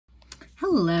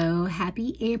Hello,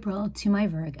 happy April to my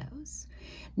Virgos.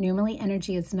 Normally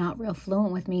energy is not real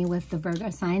fluent with me with the Virgo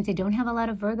signs. I don't have a lot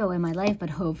of Virgo in my life, but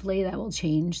hopefully that will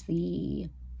change the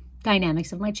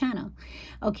dynamics of my channel.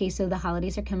 Okay, so the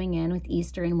holidays are coming in with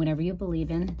Easter and whatever you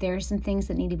believe in. There are some things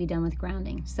that need to be done with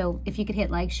grounding. So if you could hit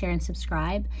like, share, and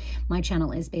subscribe. My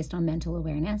channel is based on mental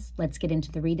awareness. Let's get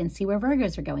into the read and see where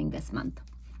Virgos are going this month.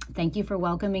 Thank you for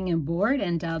welcoming aboard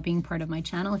and being part of my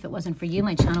channel. If it wasn't for you,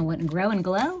 my channel wouldn't grow and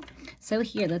glow. So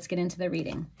here, let's get into the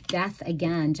reading. Death,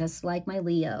 again, just like my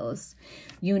Leos.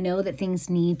 You know that things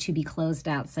need to be closed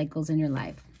out, cycles in your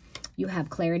life. You have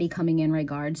clarity coming in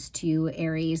regards to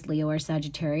Aries, Leo, or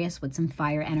Sagittarius with some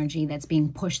fire energy that's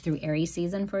being pushed through Aries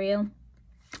season for you.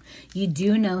 You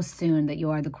do know soon that you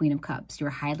are the Queen of Cups. You're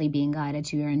highly being guided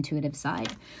to your intuitive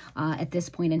side. At this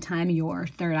point in time, your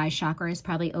third eye chakra is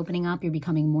probably opening up. You're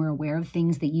becoming more aware of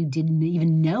things that you didn't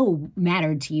even know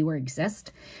mattered to you or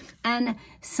exist. And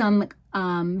some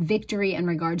victory in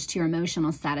regards to your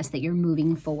emotional status that you're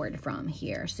moving forward from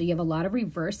here. So you have a lot of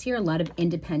reverse here, a lot of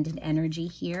independent energy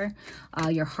here.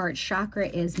 Your heart chakra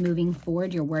is moving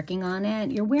forward. You're working on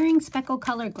it. You're wearing speckle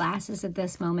colored glasses at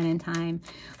this moment in time,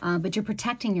 but you're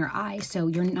protecting your eyes. So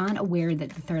you're not aware that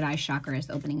the third eye chakra is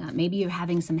opening up. Maybe you're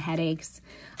having some headaches.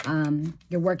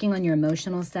 You're working on your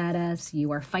emotional status.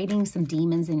 You are fighting some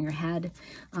demons in your head.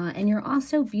 And you're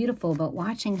also beautiful, but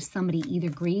watching somebody either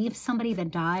grieve somebody that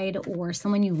died or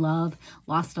someone you love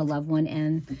lost a loved one,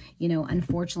 and you know,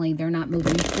 unfortunately they're not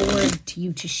moving forward to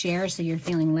you to share, so you're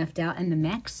feeling left out in the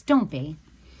mix. Don't be.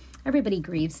 Everybody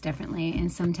grieves differently,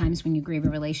 and sometimes when you grieve a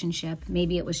relationship,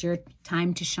 maybe it was your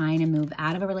time to shine and move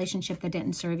out of a relationship that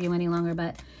didn't serve you any longer,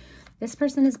 but this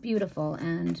person is beautiful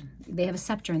and they have a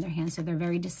scepter in their hand, so they're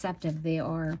very deceptive. They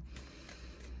are,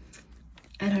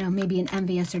 I don't know, maybe an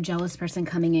envious or jealous person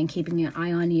coming in, keeping an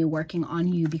eye on you, working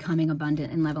on you, becoming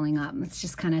abundant and leveling up. It's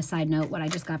just kind of a side note what I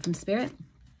just got from Spirit.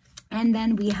 And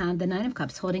then we have the Nine of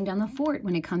Cups holding down the fort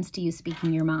when it comes to you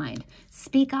speaking your mind.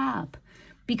 Speak up.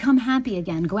 Become happy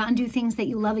again. Go out and do things that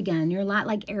you love again. You're a lot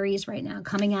like Aries right now,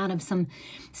 coming out of some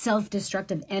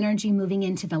self-destructive energy, moving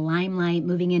into the limelight,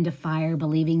 moving into fire,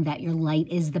 believing that your light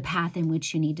is the path in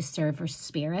which you need to serve for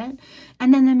Spirit.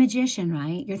 And then the Magician,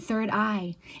 right? Your third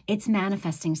eye. It's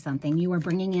manifesting something. You are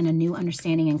bringing in a new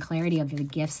understanding and clarity of the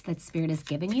gifts that Spirit has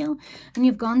given you. And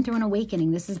you've gone through an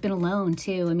awakening. This has been alone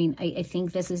too. I mean, I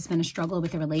think this has been a struggle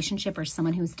with a relationship or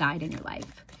someone who's died in your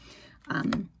life.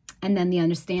 And then the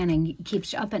understanding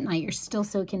keeps you up at night. You're still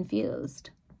so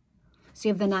confused. So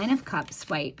you have the Nine of Cups,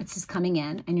 right? It's just coming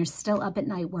in, and you're still up at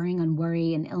night worrying on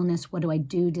worry and illness. What do I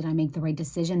do? Did I make the right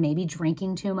decision? Maybe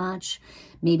drinking too much.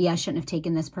 Maybe I shouldn't have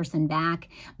taken this person back.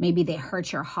 Maybe they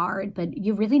hurt your heart. But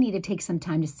you really need to take some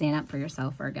time to stand up for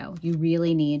yourself, Virgo. You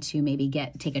really need to maybe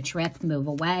take a trip, move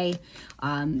away.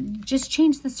 Just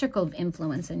change the circle of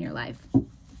influence in your life.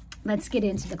 Let's get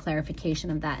into the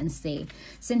clarification of that and see.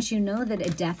 Since you know that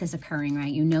a death is occurring,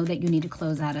 right? You know that you need to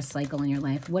close out a cycle in your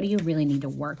life. What do you really need to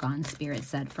work on, Spirit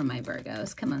said for my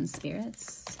Virgos? Come on,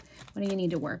 Spirits. What do you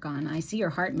need to work on? I see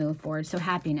your heart move forward. So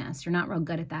happiness, you're not real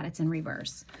good at that. It's in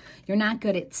reverse. You're not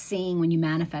good at seeing when you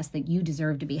manifest that you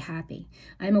deserve to be happy.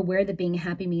 I'm aware that being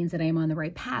happy means that I am on the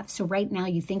right path. So right now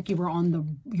you think you're on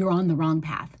the wrong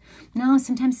path. No,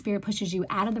 sometimes Spirit pushes you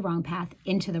out of the wrong path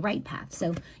into the right path.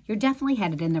 So you're definitely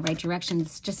headed in the right direction.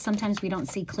 It's just sometimes we don't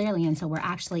see clearly until we're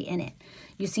actually in it.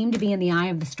 You seem to be in the eye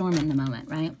of the storm in the moment,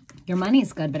 right? Your money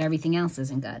is good, but everything else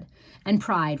isn't good. And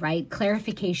pride, right?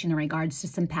 Clarification in regards to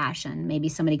some passion. Maybe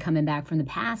somebody coming back from the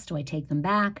past. Do I take them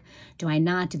back? Do I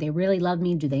not? Do they really love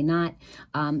me? Do they not?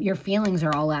 Your feelings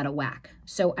are all out of whack.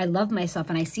 So I love myself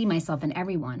and I see myself in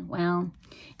everyone. Well,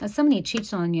 if somebody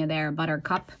cheats on you there,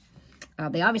 buttercup,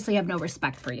 they obviously have no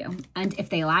respect for you. And if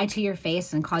they lie to your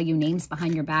face and call you names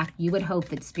behind your back, you would hope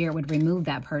that Spirit would remove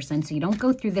that person so you don't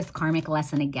go through this karmic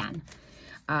lesson again.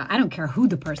 I don't care who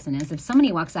the person is. If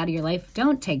somebody walks out of your life,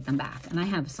 don't take them back. And I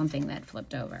have something that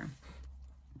flipped over.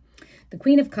 The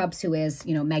Queen of Cups, who is,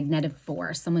 you know, magnetic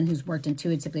force, someone who's worked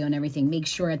intuitively on everything. Make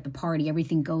sure at the party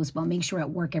everything goes well. Make sure at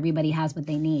work everybody has what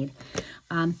they need.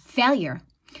 Failure.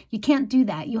 You can't do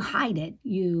that. You hide it.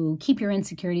 You keep your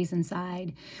insecurities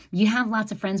inside. You have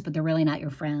lots of friends, but they're really not your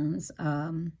friends.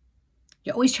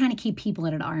 You're always trying to keep people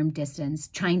at an arm distance,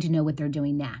 trying to know what they're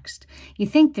doing next. You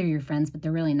think they're your friends, but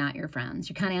they're really not your friends.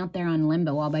 You're kind of out there on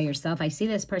limbo all by yourself. I see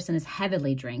this person is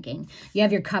heavily drinking. You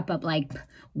have your cup up like,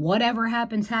 whatever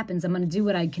happens, happens. I'm going to do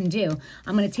what I can do.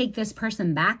 I'm going to take this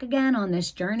person back again on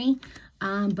this journey,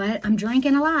 but I'm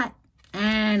drinking a lot.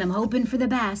 And I'm hoping for the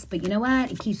best. But you know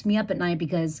what? It keeps me up at night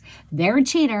because they're a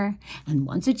cheater. And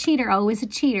once a cheater, always a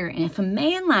cheater. And if a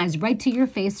man lies right to your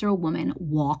face or a woman,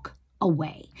 walk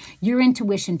away. Your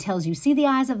intuition tells you, see the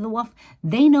eyes of the wolf?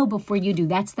 They know before you do.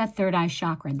 That's that third eye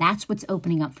chakra. That's what's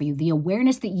opening up for you. The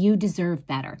awareness that you deserve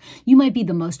better. You might be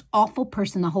the most awful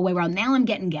person the whole way around. Now I'm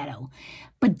getting ghetto.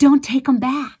 But don't take them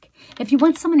back. If you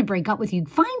want someone to break up with you,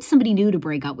 find somebody new to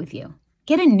break up with you.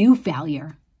 Get a new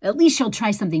failure. At least you'll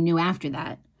try something new after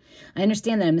that. I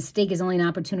understand that a mistake is only an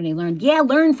opportunity to learn. Yeah,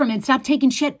 learn from it. Stop taking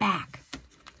shit back.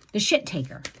 The shit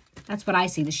taker. That's what I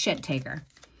see, the shit taker.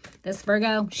 This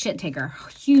Virgo, shit taker.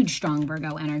 Huge, strong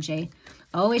Virgo energy.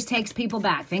 Always takes people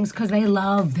back. Things because they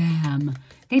love them.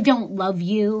 They don't love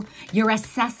you. You're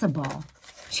accessible.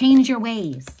 Change your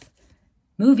ways.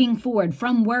 Moving forward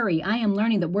from worry, I am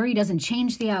learning that worry doesn't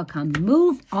change the outcome.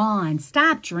 Move on.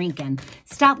 Stop drinking.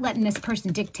 Stop letting this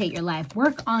person dictate your life.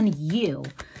 Work on you.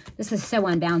 This is so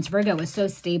unbalanced. Virgo was so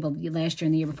stable last year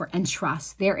and the year before. And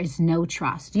trust. There is no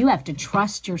trust. You have to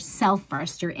trust yourself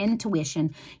first, your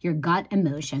intuition, your gut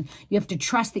emotion. You have to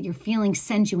trust that your feelings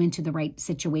send you into the right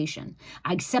situation.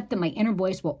 I accept that my inner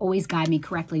voice will always guide me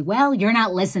correctly. Well, you're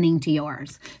not listening to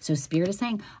yours. So Spirit is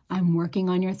saying, I'm working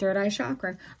on your third eye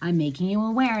chakra. I'm making you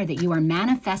aware that you are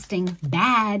manifesting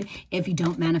bad if you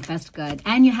don't manifest good.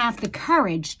 And you have the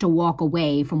courage to walk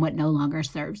away from what no longer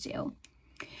serves you.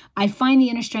 I find the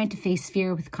inner strength to face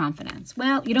fear with confidence.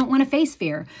 Well, you don't want to face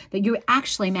fear, that you're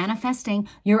actually manifesting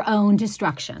your own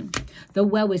destruction. The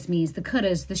woe is me's, the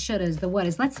couldas, the shouldas, the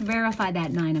whatas. Let's verify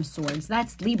that 9 of swords.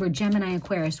 That's Libra, Gemini,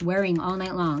 Aquarius, worrying all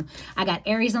night long. I got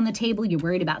Aries on the table. You're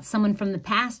worried about someone from the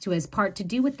past who has part to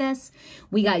do with this.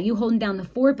 We got you holding down the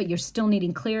fort, but you're still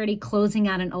needing clarity, closing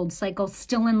out an old cycle,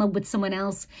 still in love with someone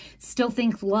else, still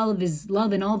think love is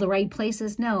love in all the right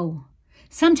places. No.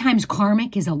 Sometimes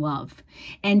karmic is a love,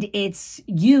 and it's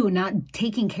you not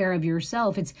taking care of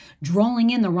yourself. It's drawing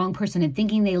in the wrong person and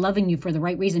thinking they're loving you for the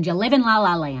right reasons. You live in La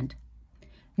La Land.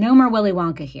 No more Willy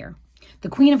Wonka here. The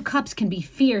Queen of Cups can be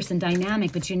fierce and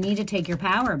dynamic, but you need to take your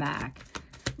power back.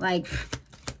 Like,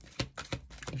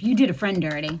 if you did a friend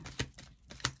dirty,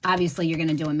 obviously you're going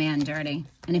to do a man dirty.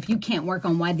 And if you can't work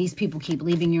on why these people keep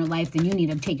leaving your life, then you need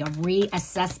to take a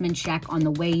reassessment check on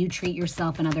the way you treat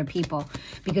yourself and other people.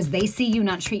 Because they see you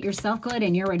not treat yourself good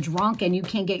and you're a drunk and you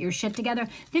can't get your shit together,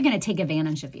 they're going to take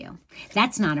advantage of you.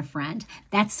 That's not a friend.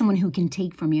 That's someone who can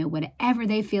take from you whatever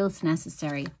they feel is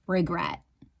necessary. Regret.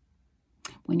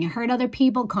 When you hurt other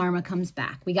people, karma comes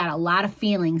back. We got a lot of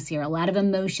feelings here, a lot of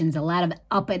emotions, a lot of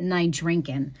up at night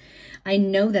drinking. I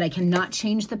know that I cannot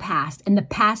change the past, and the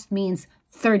past means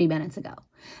 30 minutes ago.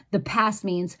 The past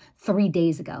means 3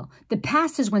 days ago. The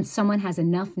past is when someone has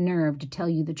enough nerve to tell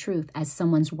you the truth as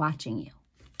someone's watching you.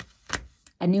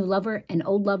 A new lover, an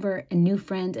old lover, a new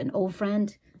friend, an old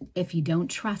friend. If you don't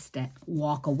trust it,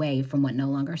 walk away from what no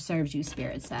longer serves you,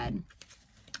 Spirit said.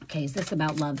 Okay, is this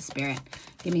about love, Spirit?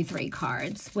 Give me 3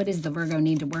 cards. What does the Virgo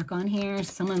need to work on here?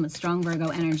 Someone with strong Virgo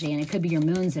energy, and it could be your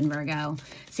moon's in Virgo.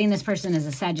 Seeing this person as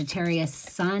a Sagittarius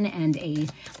sun and a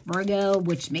Virgo,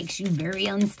 which makes you very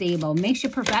unstable, makes you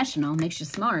professional, makes you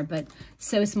smart, but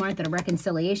so smart that a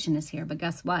reconciliation is here. But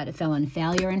guess what? It fell on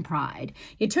failure and pride.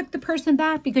 You took the person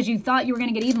back because you thought you were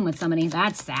going to get even with somebody.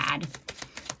 That's sad.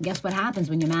 Guess what happens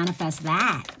when you manifest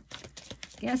that?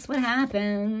 Guess what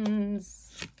happens?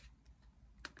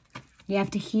 You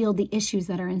have to heal the issues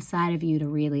that are inside of you to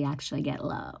really actually get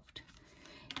loved.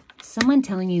 Someone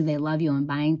telling you they love you and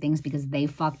buying things because they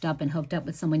fucked up and hooked up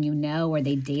with someone you know, or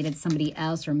they dated somebody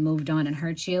else or moved on and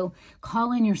hurt you,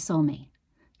 call in your soulmate.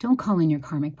 Don't call in your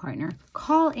karmic partner.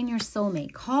 Call in your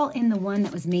soulmate. Call in the one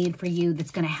that was made for you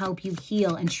that's going to help you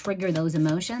heal and trigger those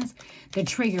emotions. The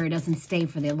trigger doesn't stay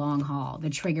for the long haul. The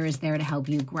trigger is there to help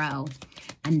you grow.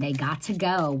 And they got to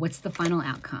go. What's the final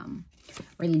outcome?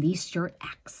 Release your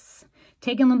ex.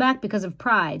 Taking them back because of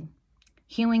pride.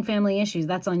 Healing family issues,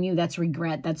 that's on you. That's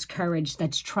regret. That's courage.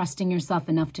 That's trusting yourself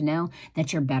enough to know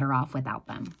that you're better off without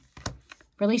them.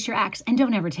 Release your ex, and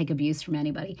don't ever take abuse from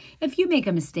anybody. If you make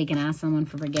a mistake and ask someone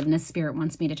for forgiveness, Spirit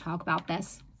wants me to talk about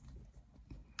this.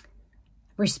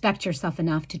 Respect yourself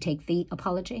enough to take the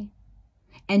apology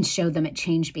and show them it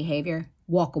changed behavior.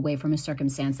 Walk away from a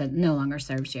circumstance that no longer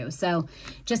serves you. So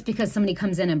just because somebody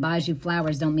comes in and buys you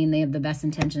flowers don't mean they have the best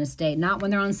intention to stay. Not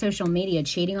when they're on social media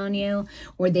cheating on you,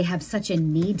 or they have such a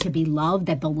need to be loved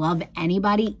that they'll love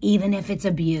anybody, even if it's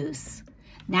abuse.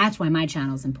 That's why my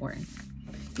channel is important.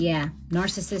 Yeah,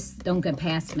 narcissists don't get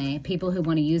past me. People who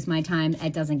want to use my time,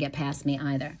 it doesn't get past me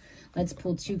either. Let's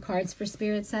pull 2 cards for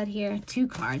Spirit said here. 2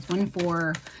 cards, one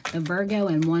for the Virgo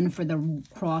and one for the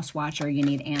cross watcher you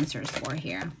need answers for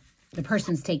here. The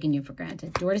person's taking you for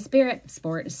granted. Door to Spirit.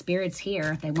 Spirit's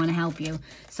here. They want to help you.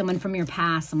 Someone from your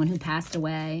past, someone who passed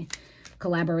away.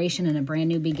 Collaboration and a brand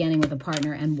new beginning with a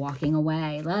partner and walking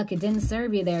away. Look, it didn't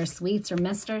serve you there, sweets or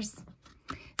misters.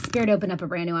 Spirit opened up a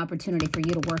brand new opportunity for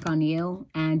you to work on you.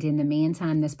 And in the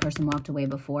meantime, this person walked away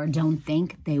before. Don't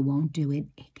think they won't do it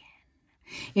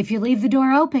again. If you leave the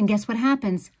door open, guess what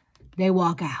happens? They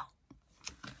walk out.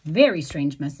 Very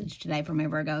strange message today for my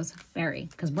Virgos. Very.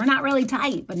 Because we're not really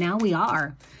tight, but now we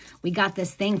are. We got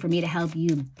this thing for me to help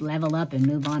you level up and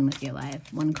move on with your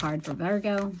life. One card for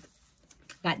Virgo.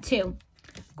 Got two.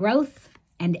 Growth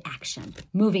and action.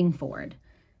 Moving forward.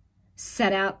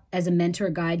 Set out as a mentor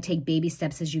guide. Take baby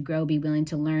steps as you grow. Be willing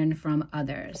to learn from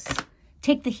others.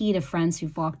 Take the heat of friends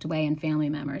who've walked away and family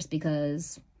members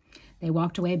because they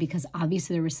walked away because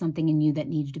obviously there was something in you that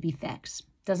needed to be fixed.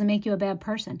 Doesn't make you a bad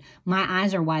person. My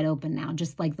eyes are wide open now,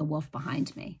 just like the wolf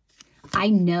behind me. I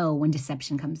know when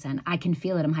deception comes in. I can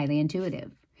feel it. I'm highly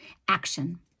intuitive.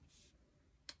 Action.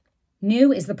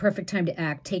 New is the perfect time to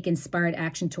act. Take inspired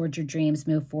action towards your dreams.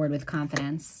 Move forward with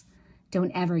confidence.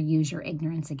 Don't ever use your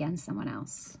ignorance against someone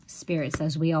else. Spirit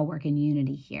says we all work in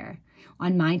unity here.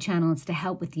 On my channel, it's to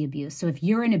help with the abuse. So if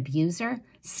you're an abuser,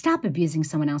 stop abusing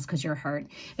someone else because you're hurt.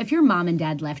 If your mom and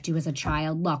dad left you as a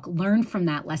child, look, learn from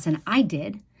that lesson. I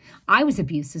did. I was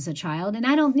abused as a child, and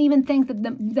I don't even think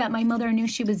that my mother knew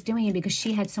she was doing it because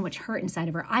she had so much hurt inside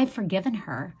of her. I've forgiven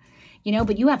her. You know,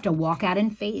 but you have to walk out in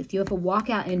faith. You have to walk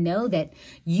out and know that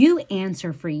you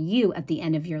answer for you at the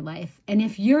end of your life. And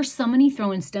if you're somebody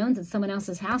throwing stones at someone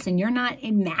else's house and you're not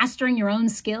mastering your own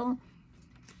skill,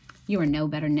 you are no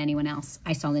better than anyone else.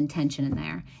 I saw intention in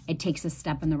there. It takes a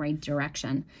step in the right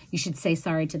direction. You should say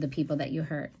sorry to the people that you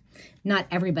hurt. Not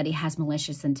everybody has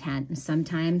malicious intent. And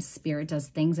sometimes Spirit does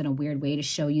things in a weird way to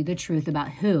show you the truth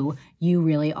about who you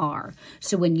really are.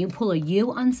 So when you pull a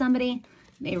you on somebody,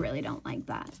 they really don't like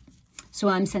that. So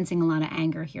I'm sensing a lot of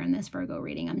anger here in this Virgo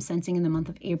reading. I'm sensing in the month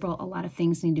of April, a lot of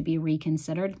things need to be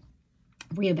reconsidered,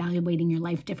 reevaluating your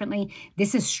life differently.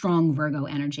 This is strong Virgo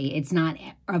energy. It's not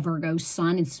a Virgo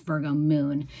sun, it's Virgo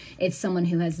moon. It's someone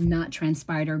who has not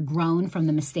transpired or grown from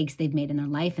the mistakes they've made in their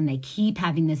life, and they keep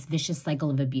having this vicious cycle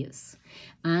of abuse.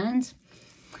 And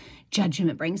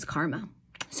judgment brings karma.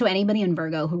 So anybody in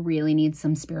Virgo who really needs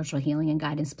some spiritual healing and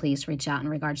guidance, please reach out in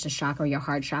regards to chakra. Your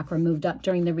heart chakra moved up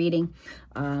during the reading.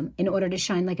 In order to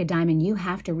shine like a diamond, you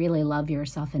have to really love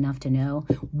yourself enough to know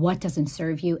what doesn't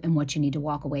serve you and what you need to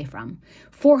walk away from.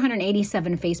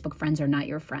 487 Facebook friends are not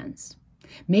your friends.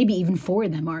 Maybe even 4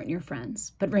 of them aren't your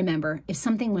friends. But remember, if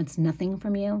something wants nothing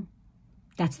from you,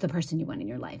 that's the person you want in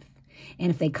your life.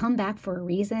 And if they come back for a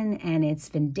reason and it's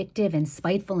vindictive and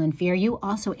spiteful and fear, you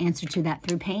also answer to that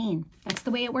through pain. That's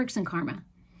the way it works in karma.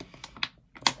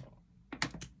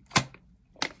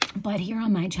 But here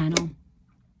on my channel,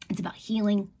 it's about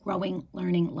healing, growing,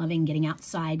 learning, loving, getting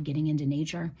outside, getting into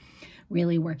nature,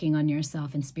 really working on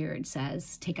yourself. And Spirit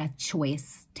says, take a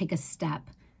choice, take a step.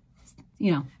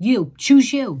 You know, you,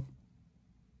 choose you.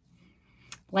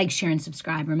 Like, share, and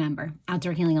subscribe. Remember,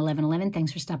 Outdoor Healing 1111.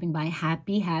 Thanks for stopping by.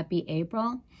 Happy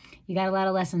April. You got a lot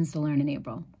of lessons to learn in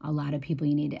April. A lot of people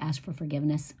you need to ask for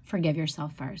forgiveness. Forgive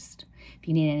yourself first. If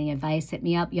you need any advice, hit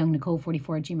me up,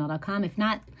 youngnicole44@gmail.com. If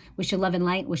not, wish you love and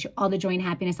light. Wish you all the joy and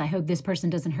happiness. I hope this person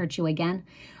doesn't hurt you again.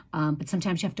 But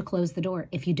sometimes you have to close the door.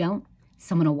 If you don't,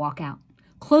 someone will walk out.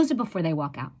 Close it before they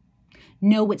walk out.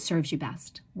 Know what serves you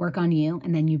best. Work on you,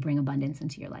 and then you bring abundance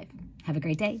into your life. Have a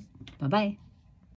great day. Bye-bye.